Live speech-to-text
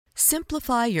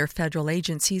Simplify your federal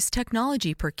agency's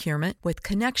technology procurement with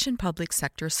Connection Public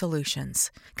Sector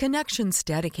Solutions. Connection's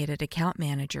dedicated account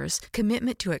managers,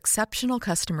 commitment to exceptional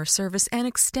customer service, and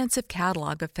extensive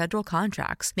catalog of federal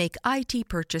contracts make IT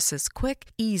purchases quick,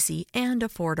 easy, and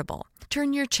affordable.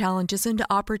 Turn your challenges into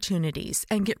opportunities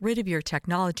and get rid of your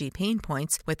technology pain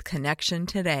points with Connection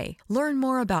today. Learn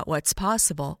more about what's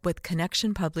possible with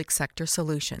Connection Public Sector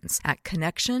Solutions at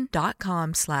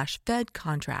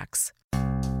connection.com/fedcontracts.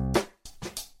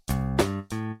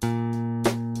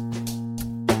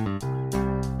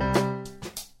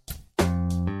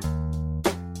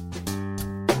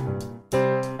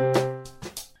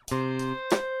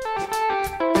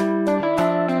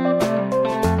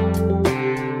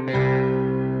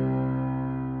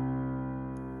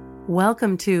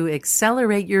 Welcome to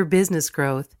Accelerate Your Business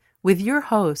Growth with your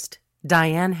host,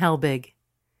 Diane Helbig.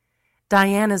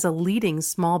 Diane is a leading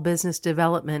small business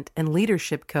development and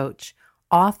leadership coach,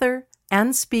 author,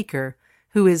 and speaker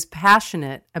who is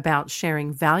passionate about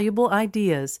sharing valuable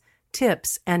ideas,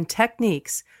 tips, and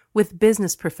techniques with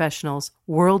business professionals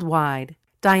worldwide.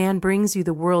 Diane brings you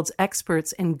the world's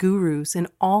experts and gurus in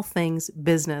all things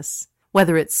business.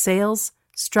 Whether it's sales,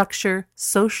 structure,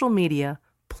 social media,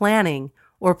 planning,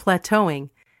 or plateauing,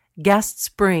 guests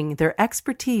bring their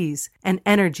expertise and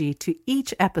energy to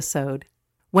each episode.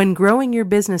 When growing your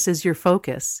business is your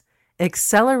focus,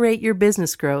 Accelerate Your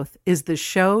Business Growth is the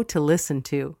show to listen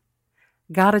to.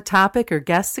 Got a topic or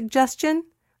guest suggestion?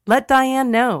 Let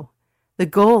Diane know. The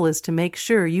goal is to make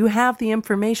sure you have the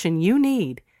information you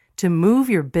need to move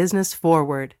your business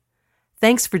forward.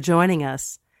 Thanks for joining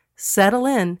us. Settle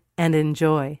in and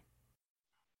enjoy.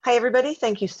 Hi, everybody.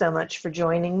 Thank you so much for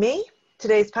joining me.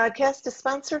 Today's podcast is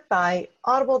sponsored by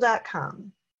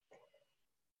Audible.com.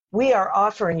 We are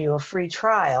offering you a free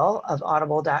trial of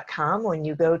Audible.com when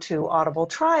you go to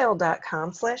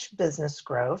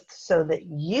audibletrial.com/businessgrowth so that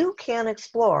you can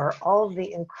explore all of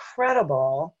the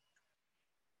incredible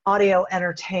audio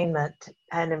entertainment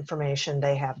and information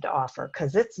they have to offer,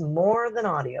 because it's more than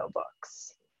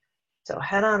audiobooks. So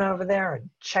head on over there and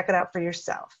check it out for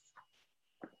yourself.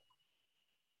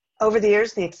 Over the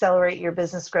years, the Accelerate Your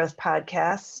Business Growth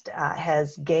podcast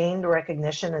has gained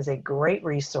recognition as a great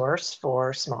resource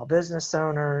for small business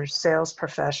owners, sales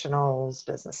professionals,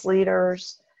 business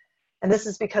leaders. And this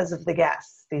is because of the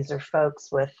guests. These are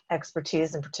folks with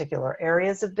expertise in particular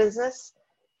areas of business,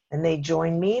 and they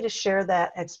join me to share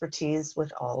that expertise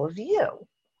with all of you.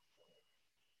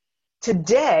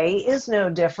 Today is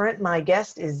no different. My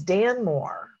guest is Dan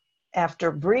Moore.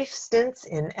 After brief stints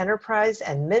in enterprise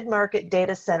and mid-market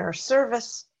data center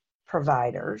service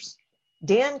providers,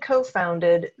 Dan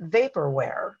co-founded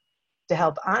Vaporware to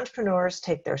help entrepreneurs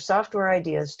take their software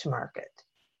ideas to market.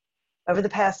 Over the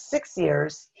past 6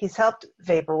 years, he's helped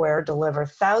Vaporware deliver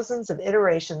thousands of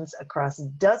iterations across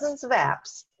dozens of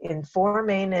apps in 4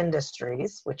 main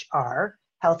industries, which are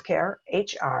healthcare,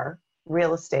 HR,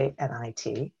 real estate, and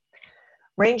IT.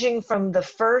 Ranging from the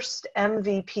first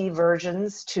MVP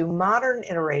versions to modern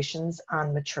iterations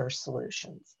on mature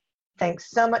solutions. Thanks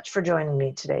so much for joining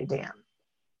me today, Dan.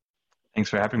 Thanks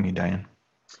for having me, Diane.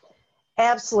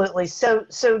 Absolutely. So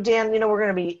Dan, we're going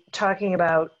to be talking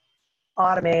about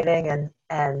automating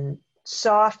and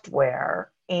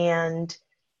software, and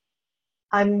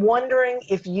I'm wondering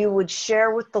if you would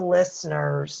share with the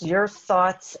listeners your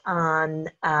thoughts on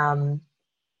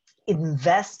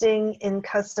investing in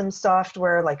custom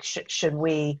software. Like, should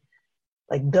we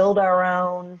build our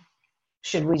own?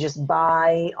 Should we just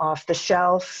buy off the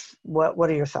shelf? What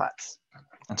are your thoughts?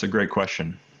 That's a great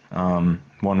question.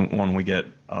 One we get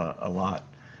a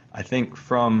lot. I think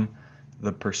from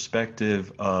the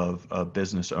perspective of a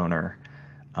business owner,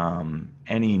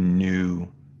 any new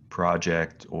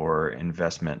project or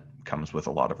investment comes with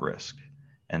a lot of risk.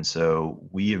 And so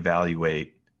we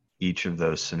evaluate each of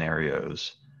those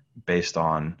scenarios based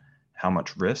on how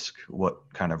much risk, what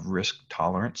kind of risk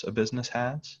tolerance a business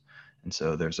has. And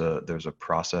so there's a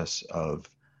process of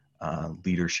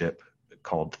leadership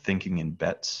called thinking in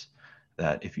bets,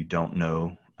 that if you don't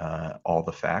know all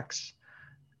the facts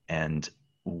and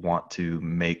want to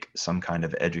make some kind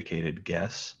of educated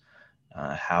guess,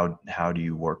 how do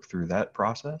you work through that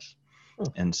process?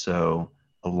 And so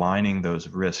aligning those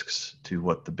risks to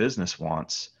what the business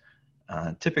wants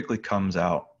typically comes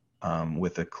out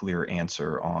with a clear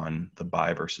answer on the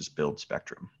buy versus build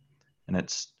spectrum. And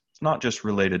it's not just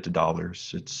related to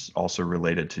dollars, it's also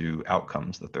related to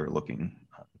outcomes that they're looking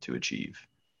to achieve.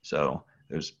 So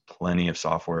there's plenty of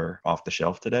software off the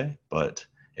shelf today, but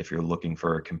if you're looking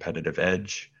for a competitive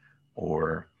edge,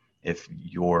 or if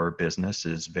your business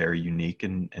is very unique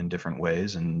in different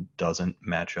ways and doesn't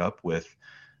match up with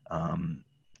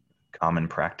common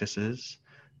practices,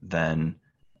 then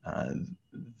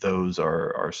those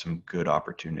are some good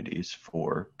opportunities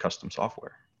for custom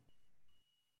software.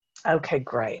 Okay,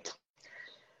 great.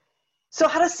 So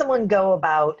how does someone go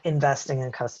about investing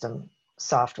in custom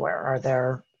software? Are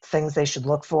there things they should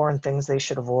look for and things they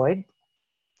should avoid?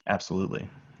 Absolutely.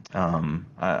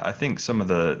 I think some of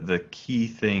the key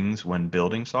things when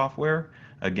building software,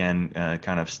 again,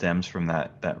 kind of stems from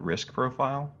that risk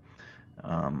profile.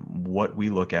 What we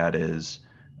look at is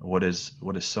what is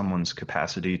someone's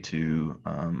capacity to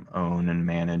own and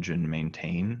manage and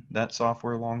maintain that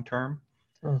software long term.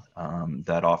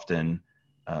 That often,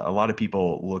 a lot of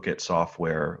people look at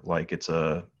software like it's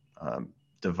a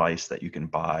device that you can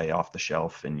buy off the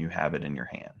shelf and you have it in your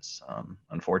hands.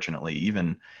 Unfortunately,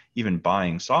 even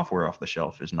buying software off the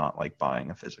shelf is not like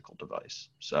buying a physical device.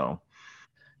 So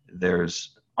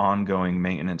there's ongoing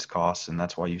maintenance costs, and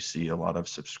that's why you see a lot of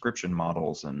subscription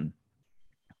models and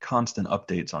constant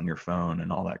updates on your phone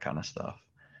and all that kind of stuff.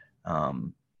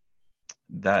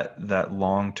 That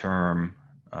long-term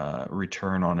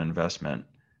return on investment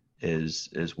is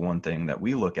one thing that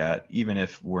we look at, even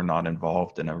if we're not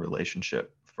involved in a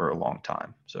relationship for a long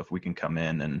time. So if we can come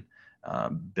in and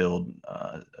build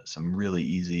some really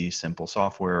easy, simple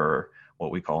software, or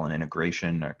what we call an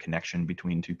integration or connection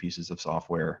between two pieces of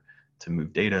software to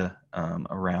move data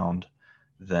around,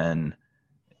 then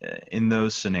in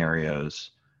those scenarios,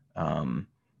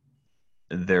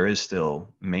 there is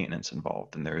still maintenance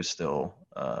involved, and there is still,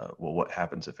 well, what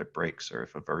happens if it breaks, or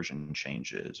if a version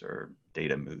changes, or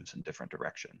data moves in different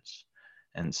directions.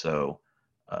 And so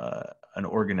an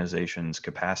organization's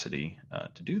capacity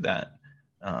to do that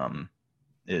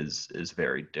is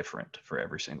very different for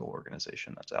every single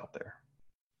organization that's out there.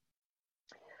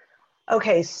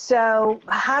 Okay, so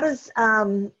how does,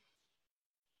 how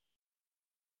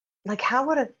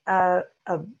would a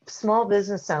small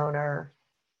business owner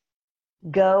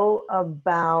go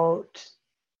about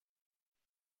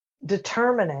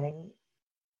determining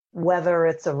whether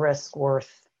it's a risk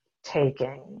worth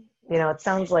taking? It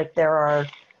sounds like there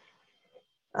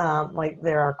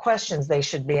are questions they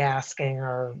should be asking,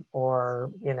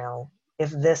 or if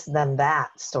this then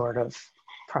that sort of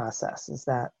process. Is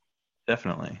that?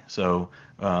 Definitely. So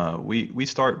we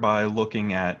start by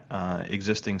looking at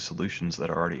existing solutions that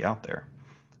are already out there.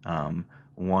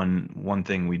 One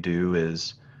thing we do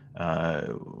is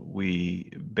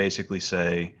we basically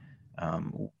say,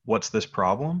 what's this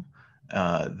problem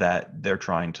that they're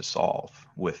trying to solve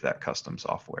with that custom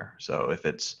software? So if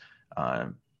it's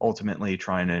ultimately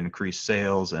trying to increase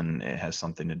sales and it has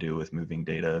something to do with moving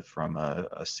data from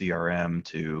a CRM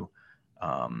to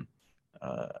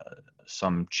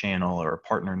some channel or a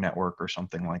partner network or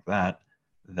something like that,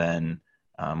 then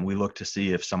we look to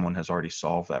see if someone has already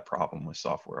solved that problem with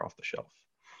software off the shelf.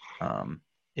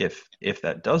 If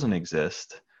that doesn't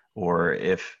exist, or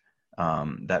if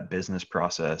that business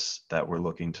process that we're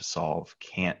looking to solve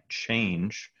can't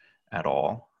change at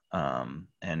all,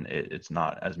 and it's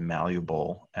not as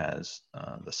malleable as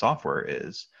the software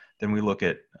is, then we look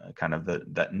at kind of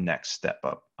that next step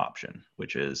up option,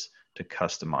 which is to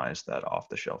customize that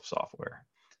off-the-shelf software.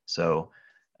 So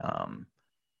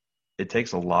it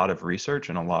takes a lot of research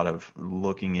and a lot of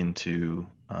looking into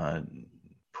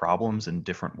problems in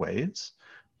different ways,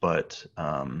 but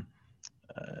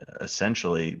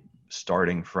essentially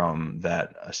starting from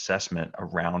that assessment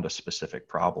around a specific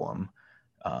problem,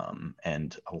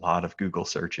 and a lot of Google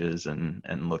searches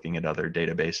and looking at other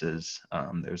databases.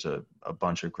 There's a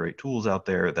bunch of great tools out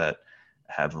there that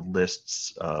have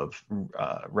lists of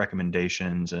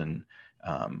recommendations and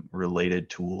related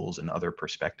tools and other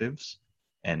perspectives.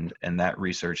 And that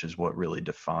research is what really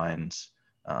defines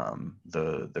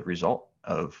the result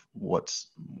of what's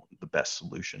the best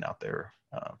solution out there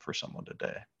for someone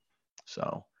today.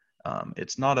 So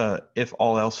it's not a, if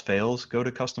all else fails, go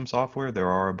to custom software. There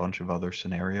are a bunch of other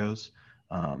scenarios.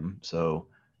 So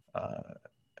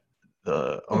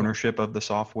the ownership of the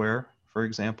software, for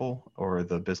example, or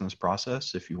the business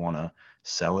process, if you want to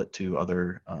sell it to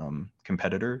other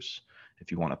competitors,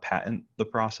 if you want to patent the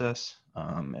process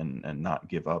and not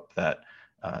give up that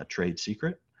trade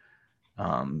secret,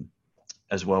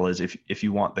 as well as if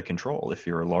you want the control, if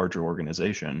you're a larger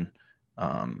organization,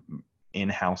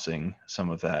 in-housing some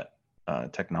of that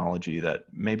technology that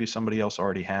maybe somebody else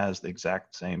already has the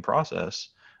exact same process,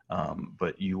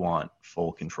 but you want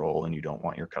full control and you don't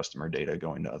want your customer data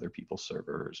going to other people's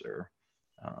servers, or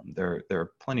there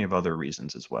are plenty of other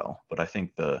reasons as well. But I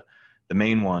think the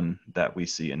main one that we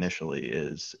see initially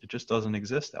is it just doesn't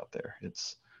exist out there.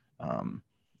 It's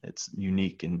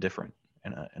unique and different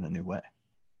in a new way.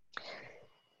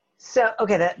 So,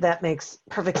 okay, that makes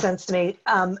perfect sense to me.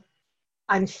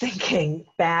 I'm thinking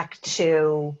back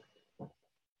to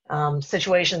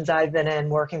situations I've been in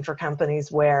working for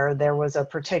companies where there was a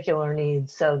particular need.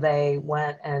 So they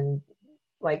went and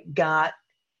like got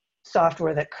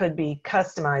software that could be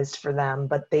customized for them,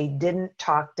 but they didn't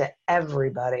talk to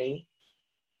everybody.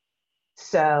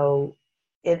 So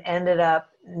it ended up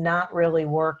not really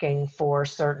working for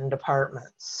certain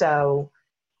departments. So,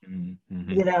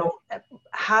 you know,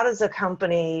 how does a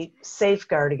company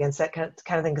safeguard against that kind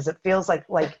of thing? Because it feels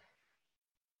like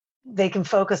they can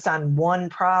focus on one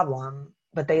problem,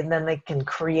 but then they can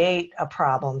create a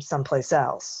problem someplace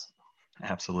else.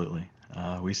 Absolutely.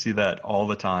 We see that all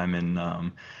the time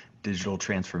in digital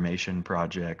transformation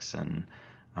projects and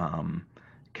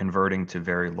converting to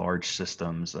very large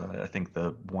systems. I think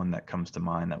the one that comes to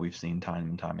mind that we've seen time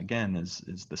and time again is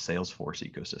the Salesforce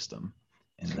ecosystem,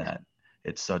 in that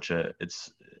it's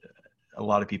a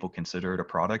lot of people consider it a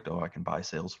product. Oh, I can buy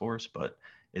Salesforce, but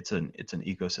it's an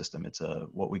ecosystem. It's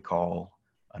what we call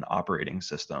an operating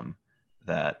system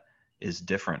that is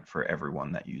different for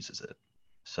everyone that uses it.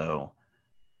 So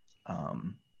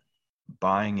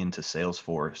buying into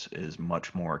Salesforce is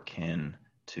much more akin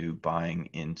to buying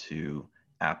into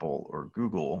Apple or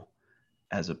Google,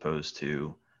 as opposed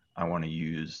to, I want to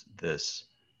use this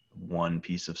one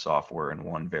piece of software in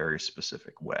one very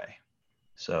specific way.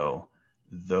 So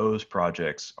those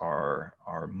projects are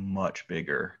much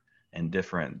bigger and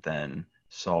different than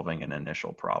solving an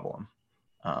initial problem.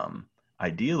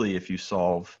 Ideally, if you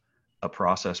solve a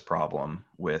process problem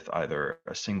with either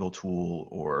a single tool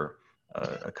or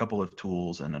a couple of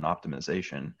tools and an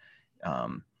optimization,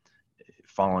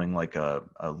 following like a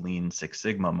Lean Six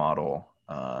Sigma model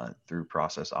through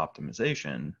process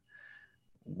optimization,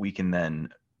 we can then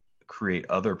create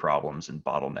other problems and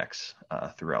bottlenecks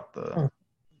throughout the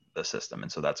system.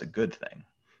 And so that's a good thing.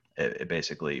 It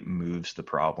basically moves the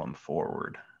problem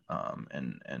forward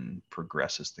and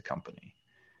progresses the company.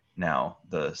 Now,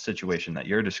 the situation that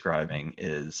you're describing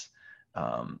is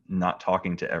not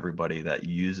talking to everybody that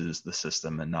uses the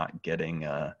system and not getting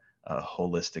a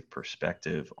holistic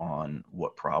perspective on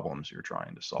what problems you're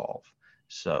trying to solve.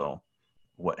 So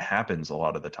what happens a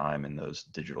lot of the time in those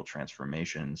digital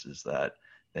transformations is that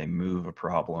they move a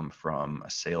problem from a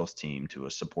sales team to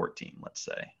a support team, let's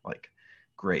say. Like,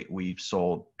 great, we've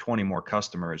sold 20 more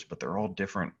customers, but they're all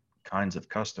different kinds of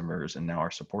customers, and now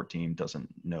our support team doesn't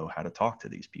know how to talk to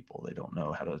these people. They don't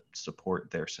know how to support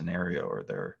their scenario or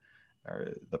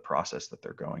the process that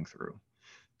they're going through.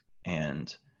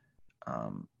 And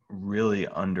really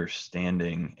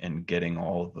understanding and getting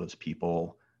all of those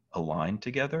people aligned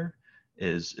together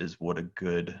is what a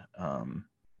good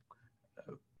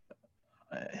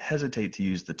I hesitate to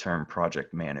use the term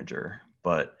project manager,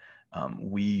 but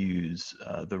we use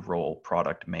the role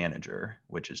product manager,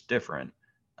 which is different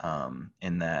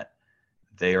in that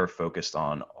they are focused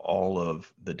on all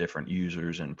of the different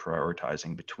users and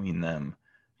prioritizing between them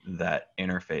that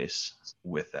interface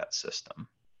with that system.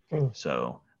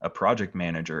 So a project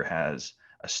manager has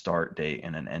a start date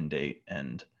and an end date,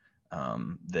 and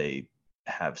they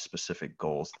have specific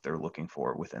goals that they're looking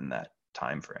for within that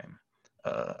time frame.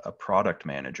 A product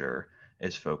manager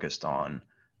is focused on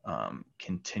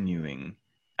continuing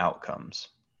outcomes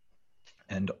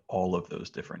and all of those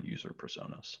different user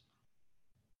personas.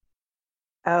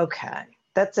 Okay,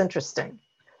 that's interesting.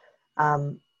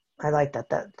 I like that.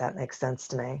 That makes sense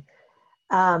to me.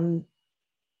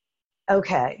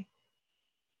 Okay.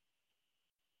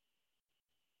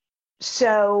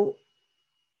 So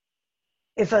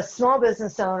if a small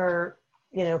business owner,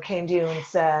 came to you and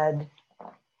said,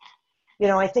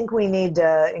 I think we need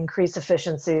to increase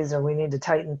efficiencies or we need to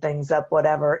tighten things up,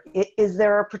 whatever. Is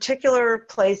there a particular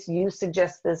place you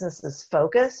suggest businesses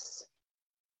focus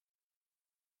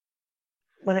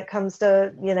when it comes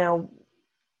to,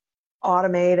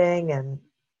 automating and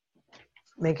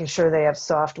making sure they have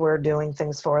software doing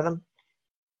things for them?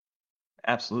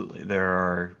 Absolutely. There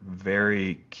are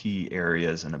very key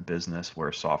areas in a business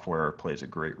where software plays a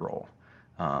great role.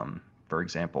 For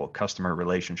example, customer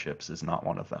relationships is not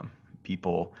one of them.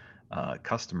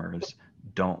 Customers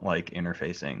don't like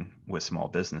interfacing with small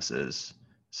businesses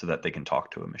so that they can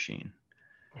talk to a machine.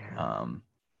 Yeah.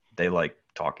 They like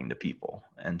talking to people.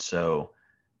 And so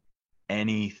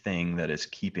anything that is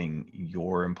keeping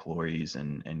your employees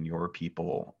and your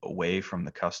people away from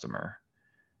the customer,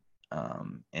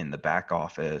 in the back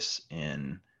office,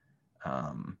 in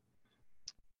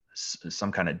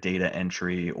some kind of data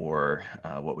entry, or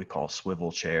what we call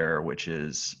swivel chair, which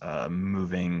is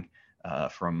moving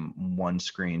from one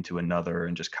screen to another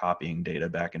and just copying data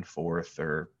back and forth,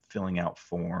 or filling out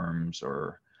forms,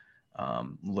 or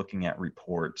looking at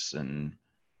reports and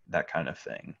that kind of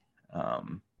thing.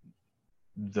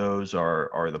 those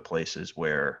are the places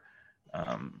where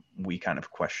we kind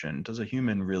of question, does a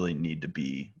human really need to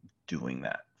be doing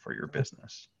that for your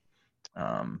business?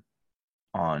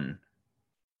 On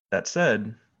that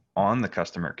said, on the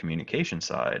customer communication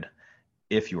side,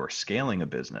 if you are scaling a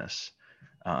business,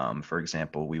 for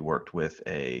example, we worked with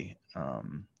a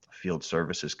field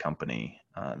services company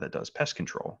that does pest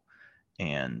control,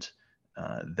 and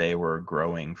they were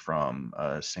growing from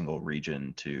a single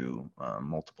region to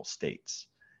multiple states,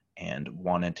 and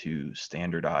wanted to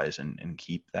standardize and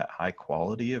keep that high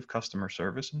quality of customer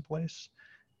service in place.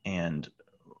 And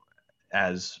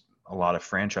as a lot of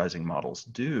franchising models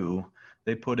do,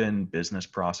 they put in business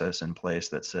process in place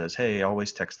that says, hey,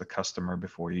 always text the customer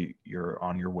before you're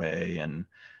on your way, and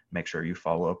make sure you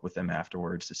follow up with them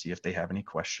afterwards to see if they have any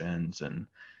questions, and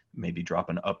maybe drop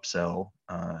an upsell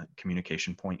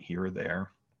communication point here or there.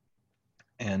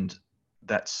 And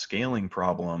that scaling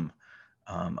problem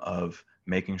of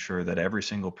making sure that every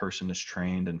single person is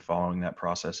trained and following that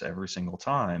process every single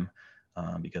time,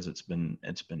 because it's been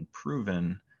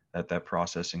proven that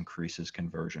process increases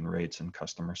conversion rates and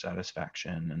customer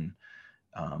satisfaction.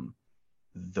 And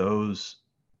those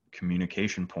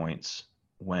communication points,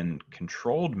 when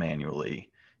controlled manually,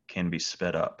 can be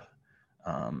sped up.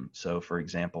 So for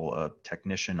example, a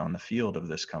technician on the field of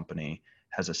this company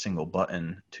has a single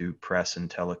button to press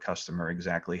and tell a customer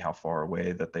exactly how far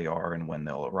away that they are and when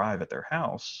they'll arrive at their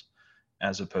house,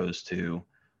 as opposed to,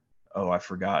 oh, I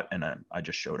forgot and I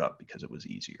just showed up because it was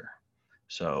easier.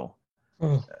 So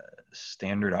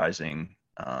standardizing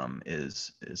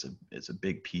is a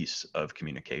big piece of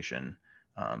communication,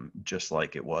 just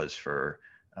like it was for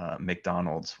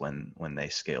McDonald's when they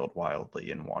scaled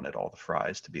wildly and wanted all the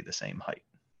fries to be the same height.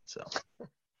 So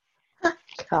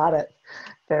got it.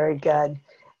 Very good.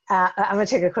 I'm going to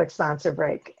take a quick sponsor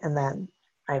break, and then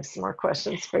I have some more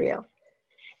questions for you.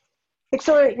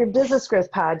 Accelerate Your Business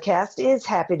Growth podcast is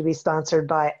happy to be sponsored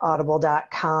by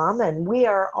Audible.com, and we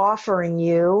are offering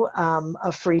you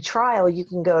a free trial. You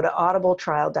can go to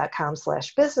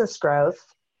audibletrial.com/businessgrowth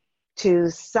to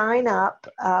sign up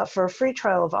for a free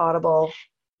trial of Audible,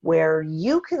 where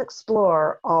you can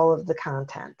explore all of the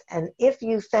content. And if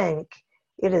you think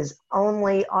it is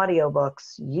only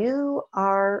audiobooks, you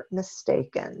are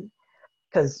mistaken,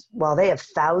 because while they have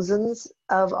thousands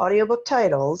of audiobook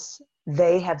titles,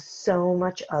 they have so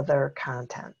much other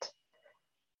content.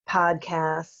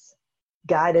 Podcasts,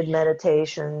 guided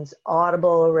meditations,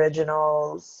 Audible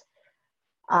originals,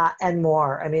 and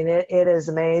more. I mean, it is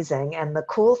amazing. And the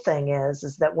cool thing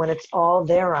is that when it's all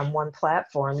there on one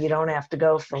platform, you don't have to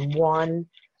go from one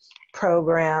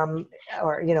program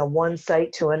or, one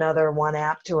site to another, one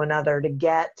app to another to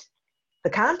get the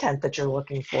content that you're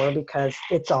looking for, because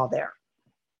it's all there.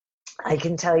 I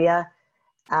can tell you,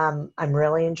 I'm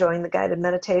really enjoying the guided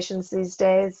meditations these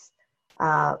days,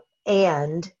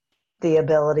 and the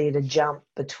ability to jump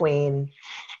between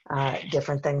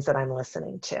different things that I'm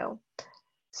listening to.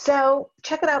 So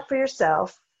check it out for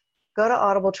yourself. Go to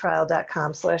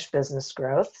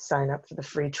audibletrial.com/businessgrowth, sign up for the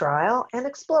free trial, and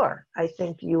explore. I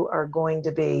think you are going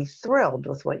to be thrilled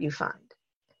with what you find.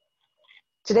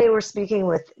 Today we're speaking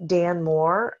with Dan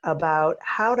Moore about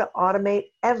how to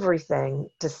automate everything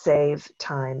to save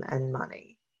time and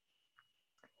money.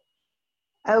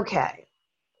 Okay.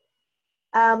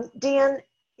 Dan,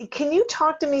 can you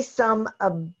talk to me some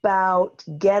about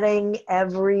getting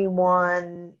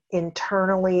everyone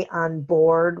internally on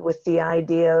board with the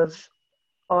idea of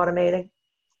automating?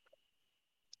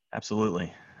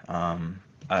 Absolutely.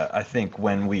 I think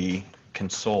when we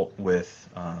consult with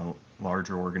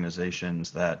larger organizations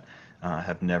that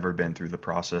have never been through the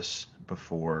process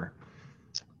before,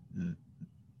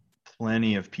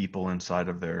 plenty of people inside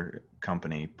of their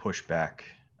company push back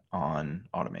on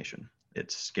automation.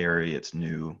 It's scary, it's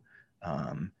new.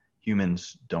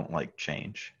 Humans don't like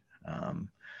change.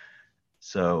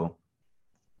 So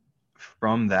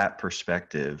from that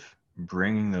perspective,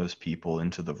 bringing those people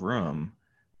into the room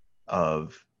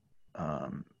of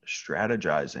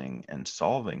strategizing and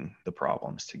solving the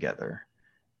problems together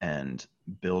and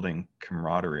building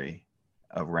camaraderie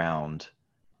around,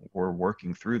 we're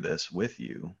working through this with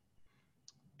you,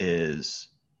 is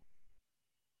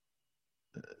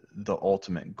the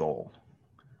ultimate goal.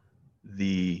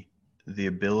 The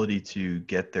ability to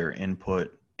get their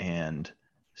input and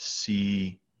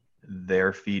see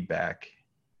their feedback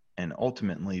and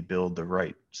ultimately build the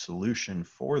right solution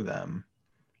for them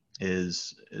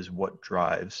is what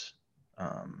drives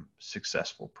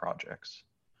successful projects.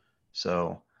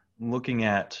 So looking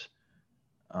at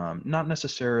not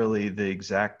necessarily the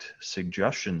exact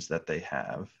suggestions that they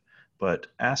have, but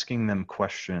asking them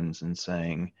questions and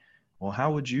saying, well,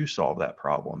 how would you solve that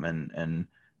problem? And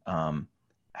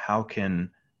how can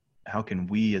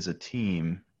we as a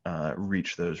team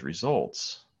reach those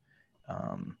results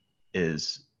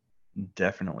is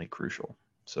definitely crucial.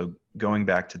 So going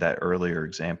back to that earlier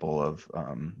example of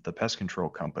the pest control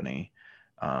company,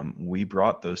 we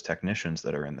brought those technicians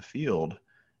that are in the field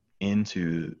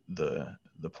into the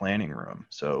planning room.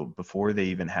 So before they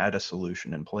even had a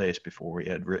solution in place, before we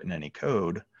had written any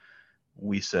code,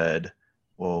 we said,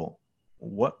 well,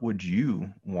 what would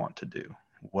you want to do?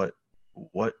 What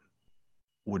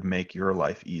would make your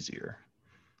life easier?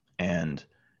 And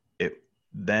it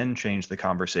then changed the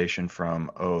conversation from,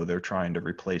 oh, they're trying to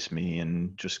replace me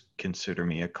and just consider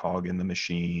me a cog in the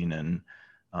machine, and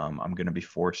I'm going to be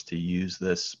forced to use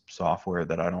this software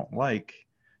that I don't like,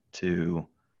 to,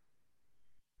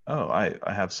 oh, I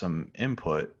have some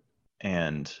input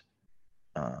and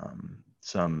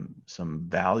some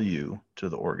value to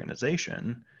the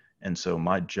organization. And so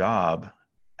my job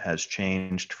has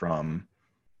changed from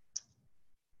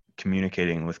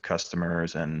communicating with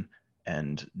customers and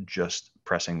just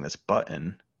pressing this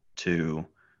button to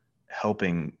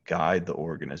helping guide the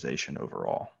organization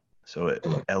overall. So it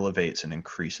elevates and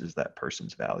increases that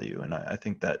person's value. And I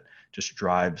think that just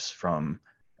drives from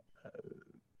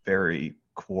very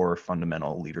core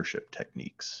fundamental leadership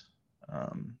techniques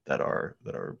that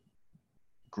are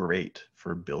great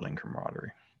for building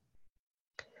camaraderie.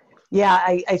 Yeah,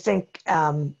 I think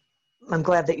I'm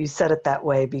glad that you said it that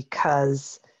way,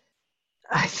 because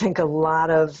I think a lot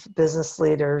of business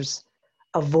leaders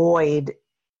avoid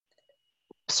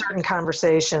certain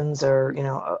conversations,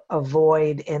 or,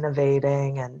 avoid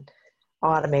innovating and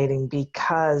automating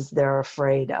because they're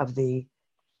afraid of the,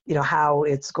 how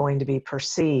it's going to be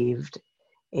perceived.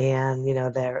 And,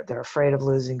 they're afraid of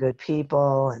losing good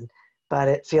people, but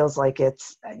it feels like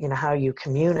it's, how you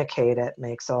communicate it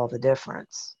makes all the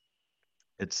difference.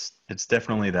 It's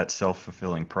definitely that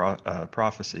self-fulfilling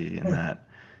prophecy, in that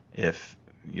if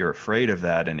you're afraid of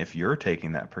that, and if you're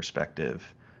taking that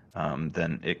perspective,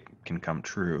 then it can come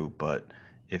true. But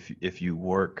if you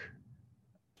work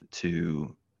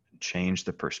to change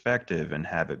the perspective and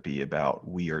have it be about,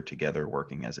 we are together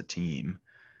working as a team,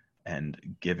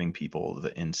 and giving people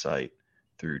the insight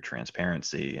through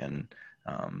transparency. And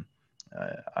I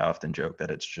often joke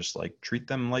that it's just like, treat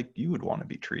them like you would want to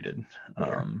be treated,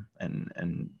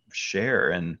 and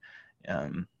share. And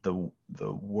the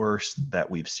worst that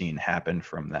we've seen happen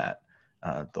from that,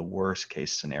 the worst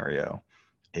case scenario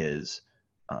is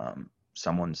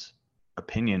someone's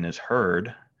opinion is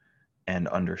heard and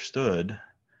understood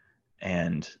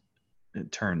and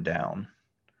turned down.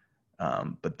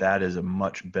 But that is a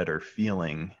much better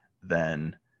feeling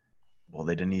than, well,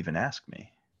 they didn't even ask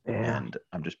me, and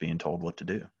I'm just being told what to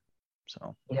do.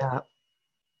 So yeah,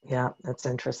 that's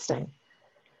interesting.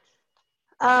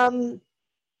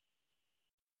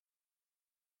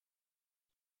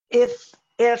 If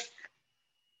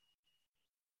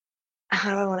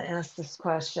how do I want to ask this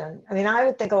question? I mean, I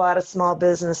would think a lot of small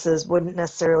businesses wouldn't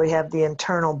necessarily have the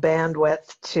internal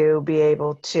bandwidth to be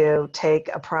able to take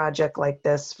a project like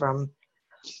this from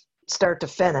start to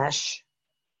finish.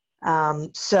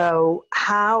 So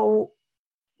how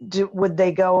would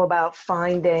they go about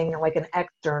finding like an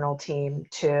external team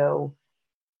to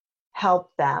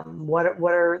help them? What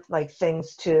are like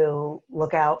things to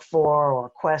look out for, or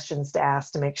questions to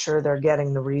ask to make sure they're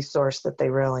getting the resource that they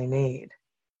really need?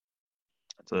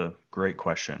 That's a great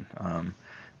question.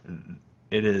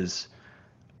 It is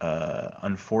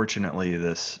unfortunately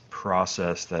this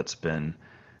process that's been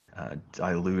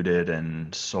diluted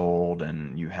and sold,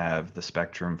 and you have the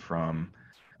spectrum from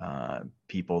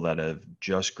people that have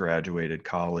just graduated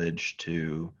college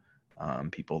to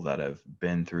people that have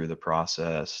been through the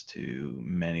process, to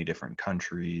many different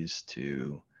countries,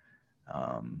 to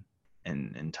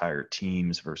entire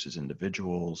teams versus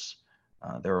individuals.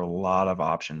 There are a lot of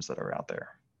options that are out there.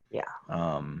 Yeah.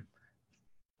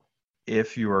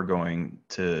 If you are going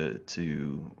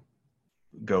to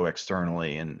go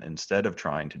externally, and instead of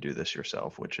trying to do this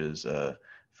yourself, which is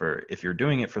if you're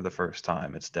doing it for the first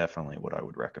time, it's definitely what I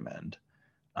would recommend.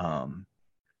 I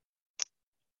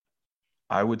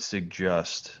would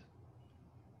suggest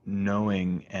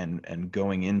knowing and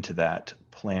going into that,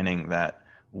 planning that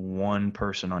one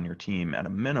person on your team at a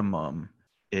minimum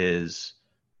is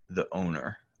the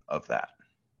owner of that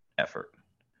effort.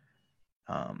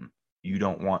 You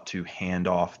don't want to hand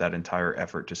off that entire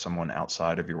effort to someone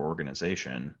outside of your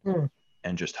organization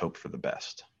and just hope for the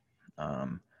best.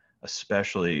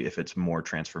 Especially if it's more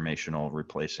transformational,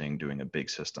 replacing doing a big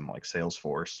system like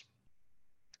Salesforce.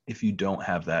 If you don't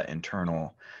have that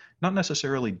internal, not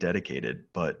necessarily dedicated,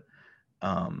 but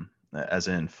as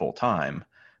in full time,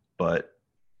 but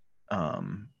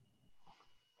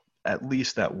at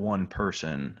least that one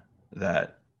person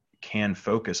that can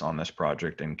focus on this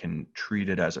project and can treat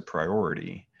it as a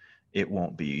priority, it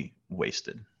won't be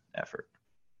wasted effort.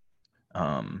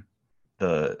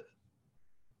 The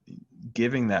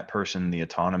giving that person the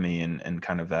autonomy and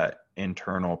kind of that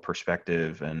internal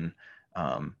perspective, and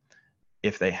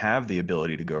if they have the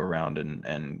ability to go around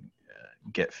and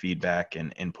get feedback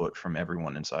and input from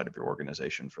everyone inside of your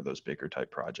organization for those bigger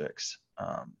type projects,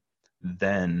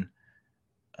 then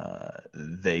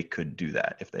they could do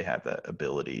that if they have that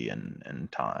ability and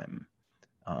time.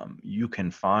 You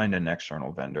can find an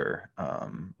external vendor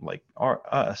like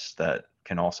us that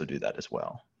can also do that as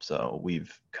well. So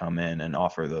we've come in and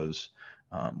offer those,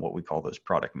 what we call those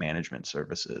product management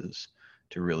services,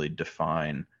 to really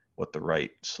define what the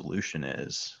right solution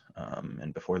is.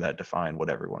 And before that, define what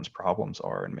everyone's problems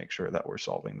are and make sure that we're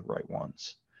solving the right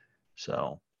ones.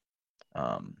 So,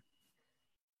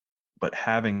 but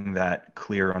having that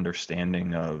clear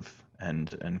understanding of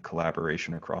and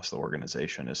collaboration across the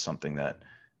organization is something that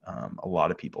a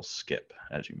lot of people skip,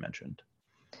 as you mentioned.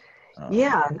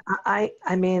 Yeah,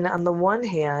 I mean, on the one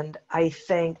hand, I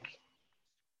think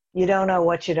you don't know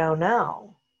what you don't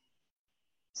know.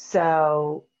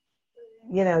 So,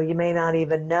 you may not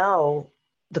even know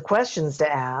the questions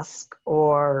to ask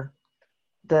or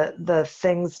the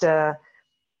things to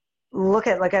look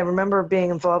at. Like, I remember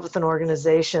being involved with an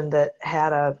organization that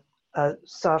had a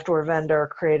software vendor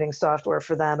creating software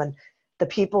for them, and the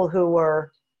people who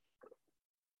were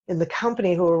in the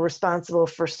company who were responsible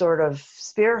for sort of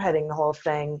spearheading the whole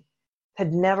thing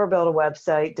had never built a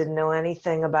website, didn't know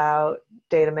anything about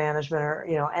data management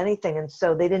or anything, and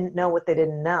so they didn't know what they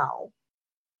didn't know,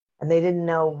 and they didn't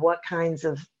know what kinds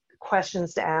of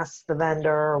questions to ask the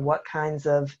vendor or what kinds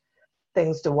of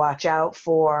things to watch out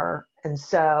for, and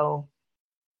so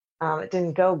it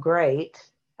didn't go great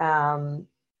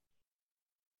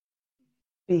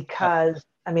because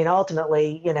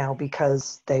ultimately,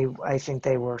 because I think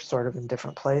they were sort of in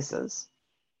different places.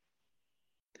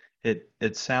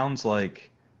 It sounds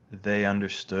like they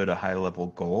understood a high level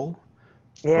goal,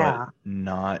 Yeah. but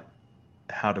not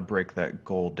how to break that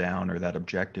goal down or that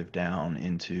objective down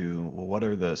into, well, what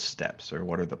are the steps or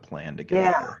what are the plan to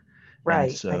get there? Right.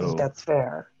 And so I think that's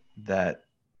fair. That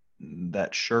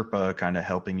Sherpa kind of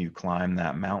helping you climb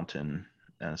that mountain,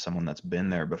 someone that's been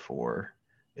there before,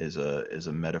 is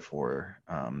a metaphor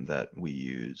that we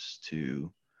use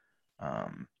to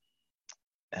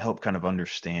help kind of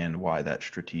understand why that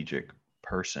strategic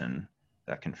person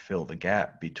that can fill the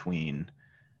gap between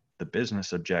the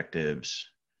business objectives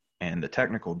and the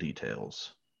technical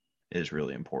details is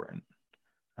really important.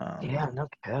 Yeah, no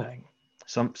kidding.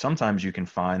 Sometimes you can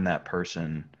find that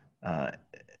person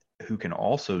who can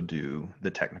also do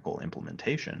the technical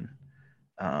implementation,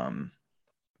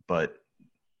 but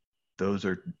those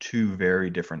are two very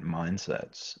different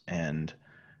mindsets, and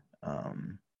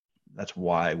that's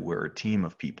why we're a team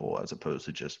of people as opposed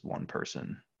to just one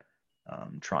person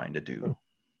trying to do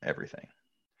everything.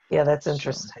 Yeah, that's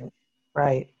interesting. So,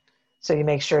 right. So you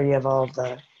make sure you have all of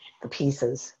the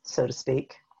pieces, so to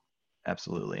speak.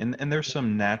 Absolutely. And there's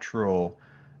some natural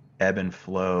ebb and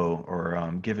flow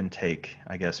or give and take,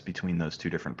 I guess, between those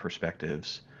two different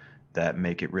perspectives that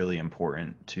make it really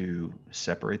important to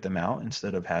separate them out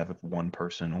instead of have one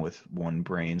person with one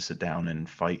brain sit down and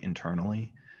fight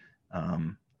internally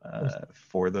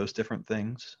for those different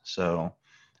things. So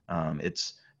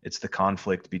it's the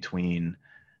conflict between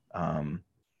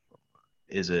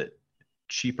is it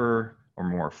cheaper or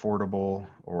more affordable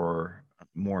or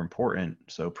more important,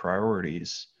 so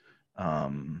priorities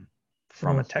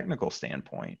from a technical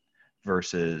standpoint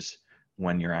versus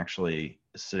when you're actually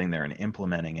sitting there and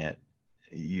implementing it,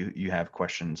 you have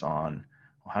questions on,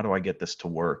 well, how do I get this to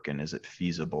work, and is it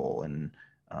feasible, and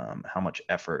how much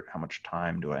effort, how much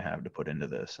time do I have to put into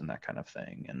this, and that kind of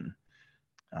thing.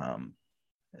 And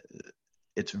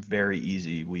it's very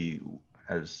easy. We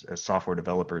as software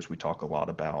developers, we talk a lot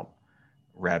about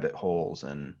rabbit holes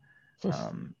and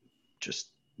just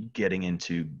getting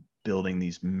into building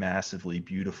these massively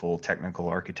beautiful technical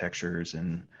architectures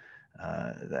and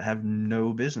that have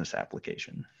no business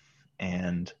application.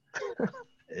 And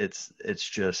it's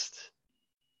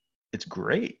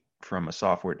great from a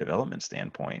software development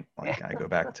standpoint. Like, I go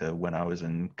back to when I was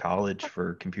in college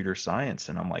for computer science,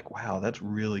 and I'm like, wow, that's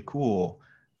really cool,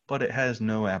 but it has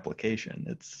no application.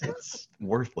 It's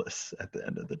worthless at the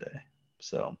end of the day.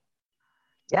 So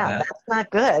yeah, that's not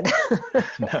good.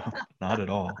 No, not at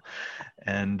all.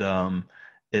 And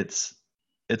it's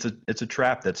a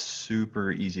trap that's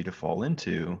super easy to fall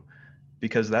into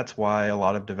because that's why a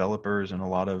lot of developers and a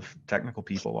lot of technical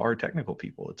people are technical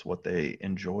people. It's what they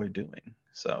enjoy doing.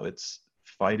 So it's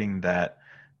fighting that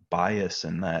bias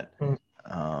and that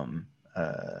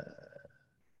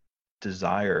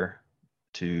desire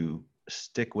to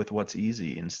stick with what's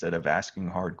easy instead of asking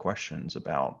hard questions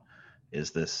about,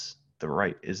 is this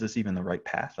even the right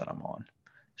path that I'm on?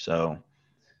 So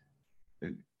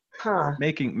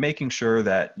making sure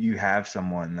that you have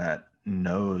someone that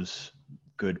knows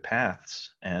good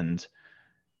paths, and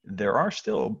there are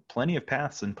still plenty of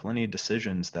paths and plenty of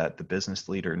decisions that the business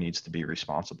leader needs to be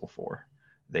responsible for.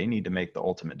 They need to make the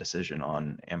ultimate decision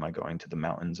on, am I going to the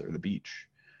mountains or the beach?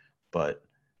 But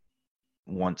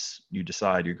once you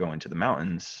decide you're going to the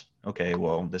mountains, okay,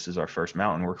 well, this is our first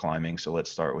mountain we're climbing, so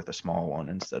let's start with a small one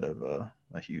instead of a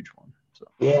huge one. So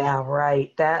yeah,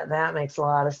 right. That makes a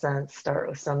lot of sense. Start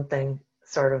with something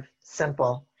sort of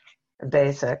simple and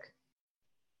basic.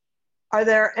 Are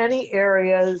there any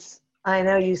areas, I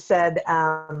know you said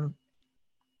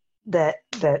that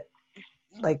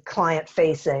like client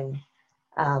facing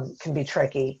can be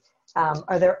tricky.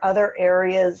 Are there other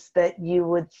areas that you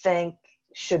would think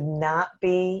should not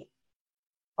be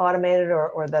automated,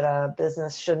 or that a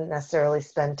business shouldn't necessarily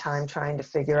spend time trying to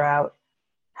figure out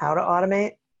how to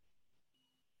automate?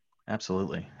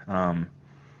 Absolutely.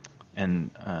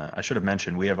 And I should have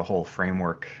mentioned, we have a whole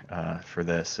framework for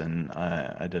this, and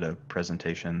I did a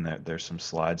presentation. There's some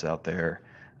slides out there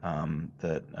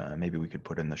that maybe we could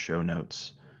put in the show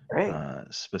notes,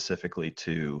 specifically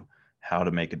to how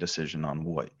to make a decision on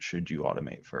what should you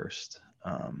automate first.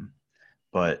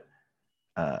 But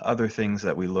other things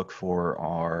that we look for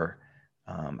are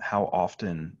how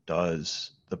often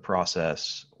does the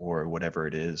process or whatever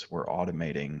it is we're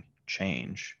automating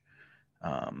change?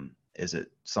 Is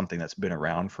it something that's been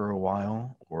around for a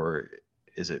while, or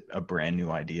is it a brand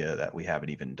new idea that we haven't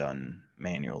even done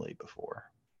manually before?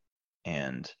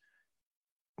 And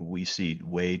we see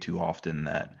way too often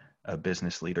that a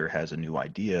business leader has a new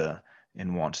idea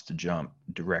and wants to jump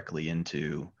directly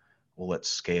into, well, let's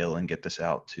scale and get this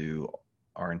out to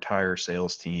our entire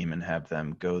sales team and have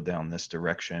them go down this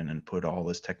direction and put all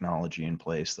this technology in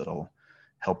place that'll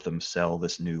help them sell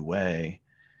this new way.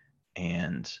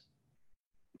 And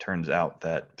turns out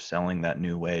that selling that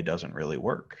new way doesn't really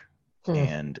work.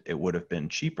 And it would have been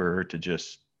cheaper to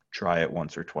just try it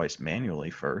once or twice manually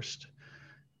first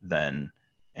than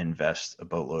invest a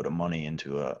boatload of money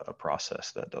into a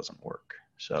process that doesn't work.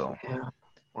 So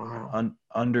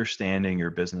understanding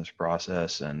your business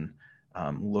process and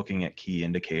looking at key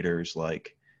indicators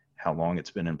like how long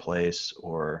it's been in place,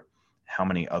 or how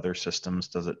many other systems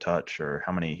does it touch, or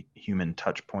how many human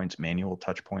touch points, manual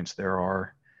touch points there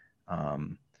are,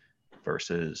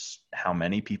 versus how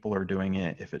many people are doing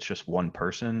it. If it's just one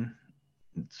person,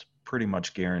 it's pretty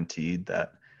much guaranteed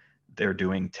that they're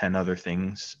doing 10 other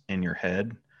things in your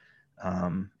head,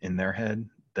 in their head,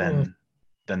 than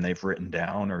they've written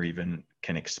down or even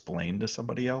can explain to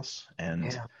somebody else.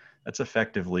 And that's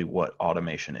effectively what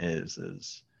automation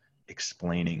is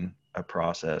explaining a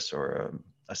process or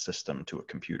a system to a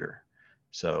computer.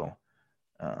 So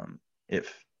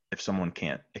if someone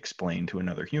can't explain to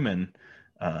another human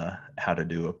how to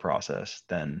do a process,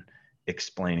 then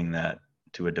explaining that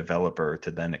to a developer to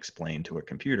then explain to a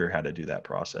computer how to do that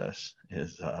process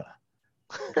is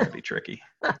going to be tricky.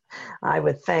 I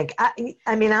would think.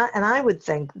 I would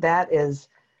think that is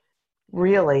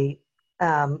really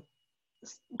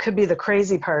could be the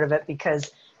crazy part of it, because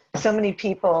so many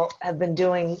people have been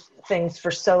doing things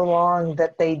for so long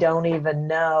that they don't even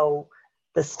know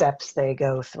the steps they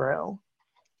go through.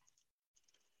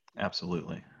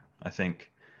 Absolutely. I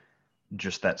think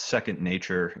just that second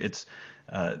nature, it's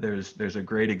there's a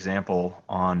great example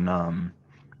on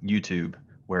YouTube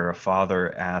where a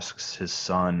father asks his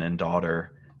son and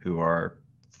daughter, who are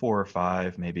 4 or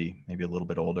 5, maybe a little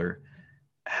bit older,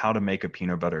 how to make a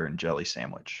peanut butter and jelly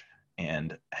sandwich,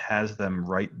 and has them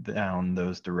write down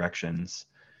those directions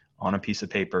on a piece of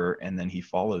paper, and then he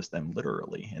follows them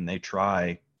literally, and they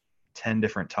try 10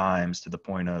 different times, to the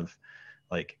point of,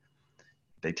 like,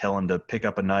 they tell him to pick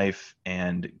up a knife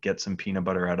and get some peanut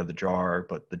butter out of the jar,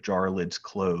 but the jar lid's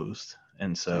closed.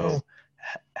 And so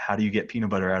how do you get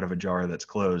peanut butter out of a jar that's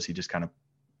closed? He just kind of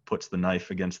puts the knife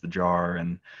against the jar,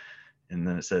 and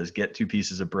then it says, get 2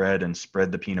 pieces of bread and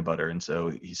spread the peanut butter. And so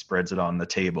he spreads it on the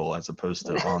table as opposed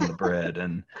to on the bread.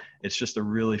 And it's just a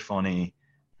really funny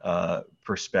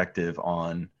perspective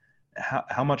on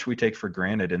how much we take for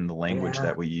granted in the language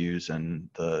that we use, and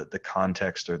the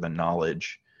context or the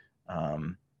knowledge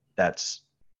that's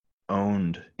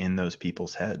owned in those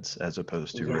people's heads as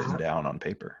opposed to written down on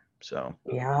paper. So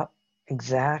yeah,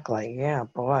 exactly. Yeah,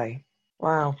 boy.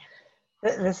 Wow.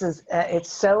 This is,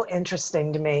 it's so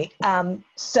interesting to me.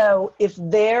 So if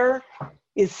there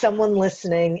is someone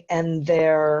listening and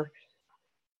they're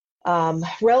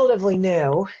relatively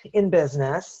new in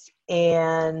business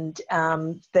and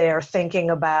they're thinking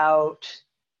about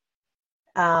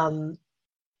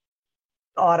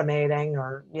automating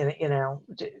or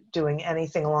doing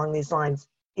anything along these lines,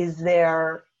 is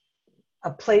there a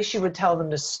place you would tell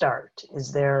them to start?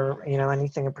 Is there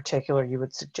anything in particular you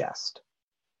would suggest?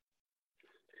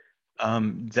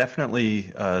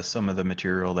 Definitely some of the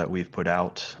material that we've put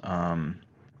out.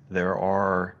 There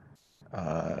are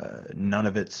none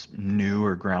of it's new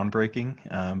or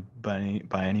groundbreaking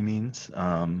by any means.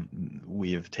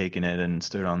 We have taken it and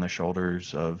stood on the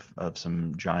shoulders of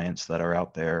some giants that are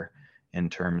out there in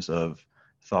terms of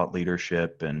thought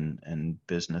leadership and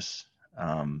business.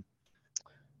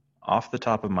 Off the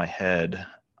top of my head,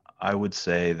 I would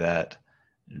say that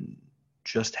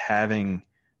just having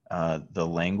the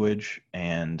language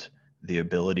and the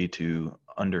ability to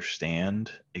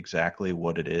understand exactly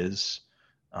what it is,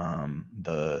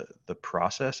 the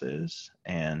process is,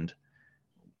 and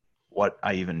what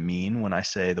I even mean when I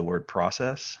say the word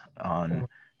process, on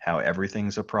how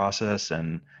everything's a process,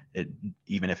 and it,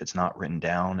 even if it's not written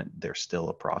down, there's still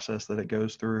a process that it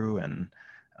goes through, and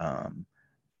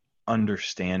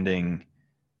understanding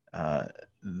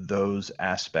those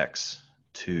aspects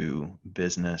to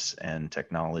business and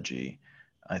technology,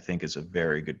 I think is a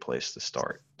very good place to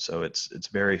start. So it's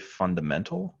very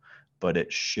fundamental, but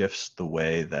it shifts the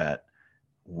way that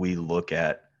we look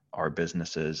at our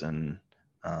businesses and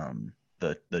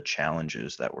the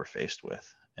challenges that we're faced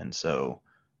with. And so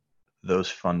those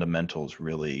fundamentals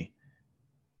really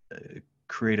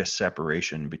create a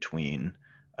separation between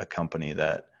a company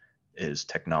that is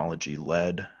technology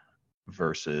led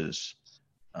versus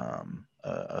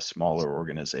a smaller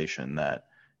organization that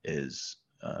is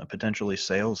potentially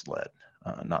sales led.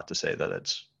 Not to say that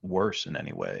it's worse in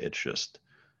any way, it's just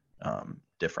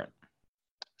different.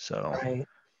 So Right.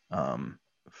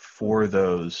 For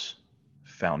those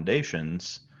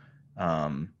foundations,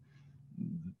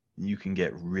 you can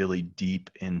get really deep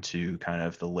into kind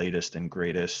of the latest and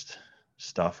greatest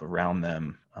stuff around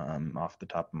them. Off the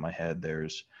top of my head,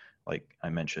 there's, like I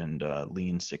mentioned,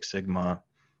 Lean Six Sigma.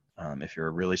 If you're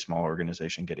a really small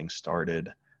organization getting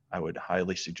started, I would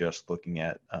highly suggest looking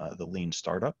at The Lean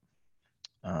Startup,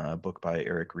 a book by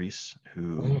Eric Ries,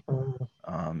 who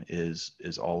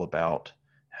is all about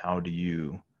how do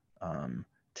you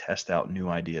test out new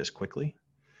ideas quickly.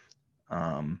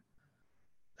 And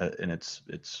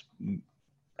it's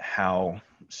how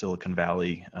Silicon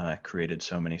Valley created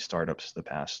so many startups the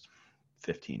past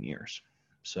 15 years.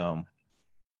 So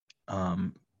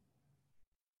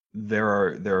there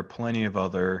are plenty of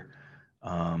other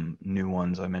new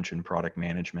ones. I mentioned product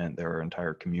management. There are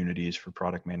entire communities for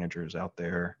product managers out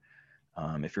there.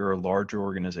 If you're a larger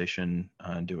organization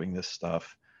doing this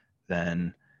stuff,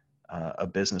 then a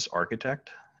business architect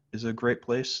is a great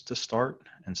place to start.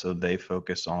 And so they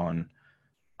focus on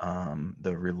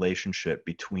the relationship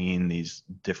between these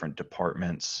different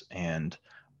departments and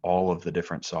all of the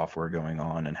different software going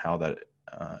on, and how that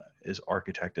is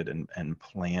architected and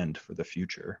planned for the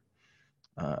future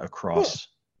across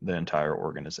the entire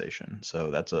organization. So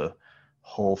that's a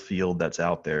whole field that's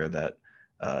out there that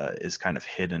is kind of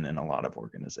hidden in a lot of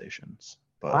organizations.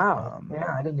 But, Wow.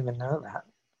 Yeah, I didn't even know that.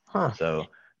 Huh. So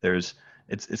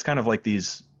it's kind of like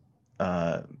these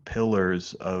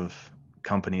pillars of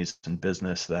companies and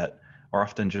business that are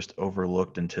often just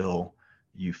overlooked until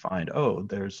you find, oh,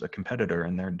 there's a competitor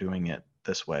and they're doing it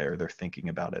this way, or they're thinking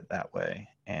about it that way.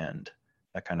 And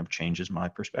that kind of changes my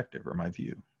perspective or my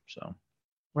view. So.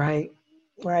 Right.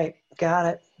 Got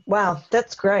it. Wow,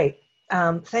 that's great.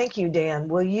 Thank you, Dan.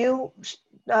 Will you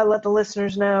let the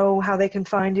listeners know how they can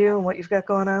find you and what you've got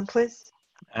going on, please?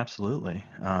 Absolutely.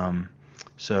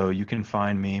 So you can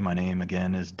find me. My name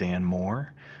again is Dan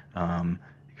Moore. You can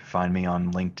find me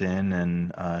on LinkedIn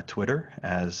and Twitter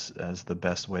as the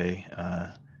best way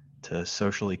to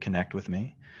socially connect with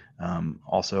me.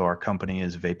 Also, our company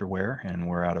is Vaporware, and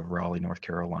we're out of Raleigh, North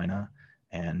Carolina.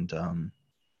 And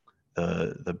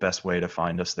the best way to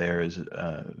find us there is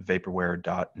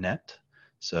vaporware.net.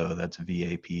 So that's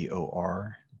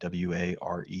VAPORWARE.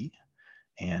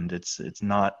 And it's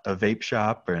not a vape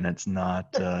shop, and it's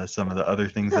not some of the other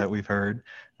things that we've heard,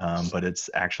 but it's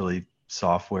actually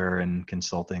software and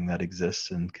consulting that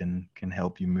exists and can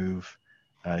help you move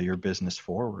your business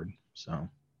forward. So.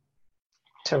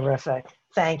 Terrific.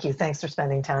 Thank you. Thanks for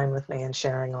spending time with me and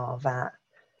sharing all of that.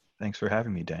 Thanks for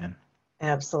having me, Dan.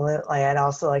 Absolutely. I'd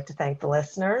also like to thank the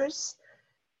listeners.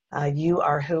 You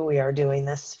are who we are doing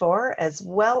this for, as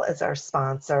well as our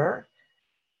sponsor,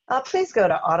 Please go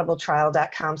to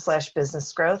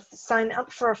audibletrial.com/businessgrowth. Sign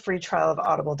up for a free trial of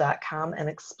audible.com and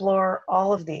explore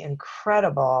all of the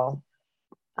incredible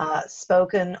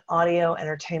spoken audio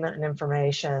entertainment and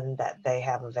information that they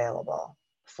have available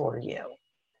for you.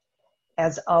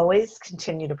 As always,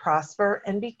 continue to prosper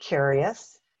and be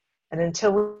curious. And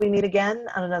until we meet again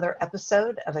on another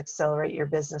episode of Accelerate Your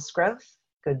Business Growth,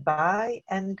 goodbye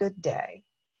and good day.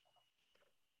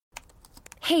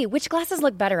 Hey, which glasses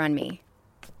look better on me?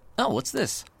 Oh, what's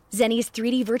this? Zenni's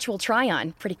 3D virtual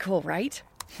try-on. Pretty cool, right?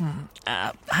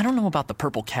 I don't know about the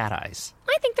purple cat eyes.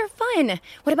 I think they're fun.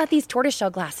 What about these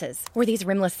tortoiseshell glasses? Or these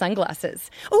rimless sunglasses?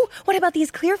 Oh, what about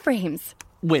these clear frames?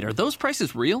 Wait, are those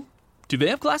prices real? Do they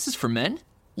have glasses for men?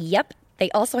 Yep. They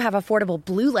also have affordable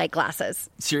blue light glasses.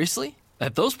 Seriously?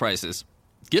 At those prices?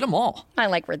 Get them all. I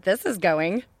like where this is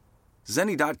going.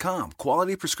 Zenni.com.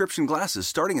 Quality prescription glasses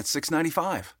starting at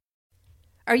 $6.95.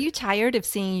 Are you tired of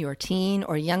seeing your teen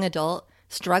or young adult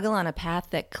struggle on a path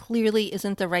that clearly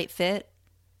isn't the right fit?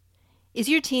 Is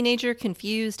your teenager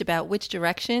confused about which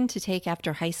direction to take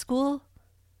after high school?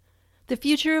 The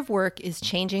future of work is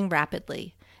changing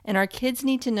rapidly, and our kids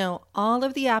need to know all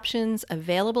of the options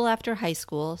available after high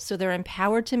school so they're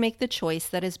empowered to make the choice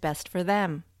that is best for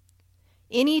them.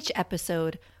 In each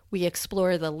episode, we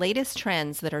explore the latest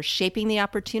trends that are shaping the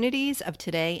opportunities of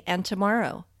today and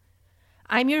tomorrow.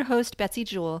 I'm your host, Betsy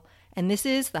Jewell, and this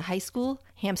is the High School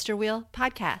Hamster Wheel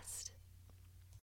Podcast.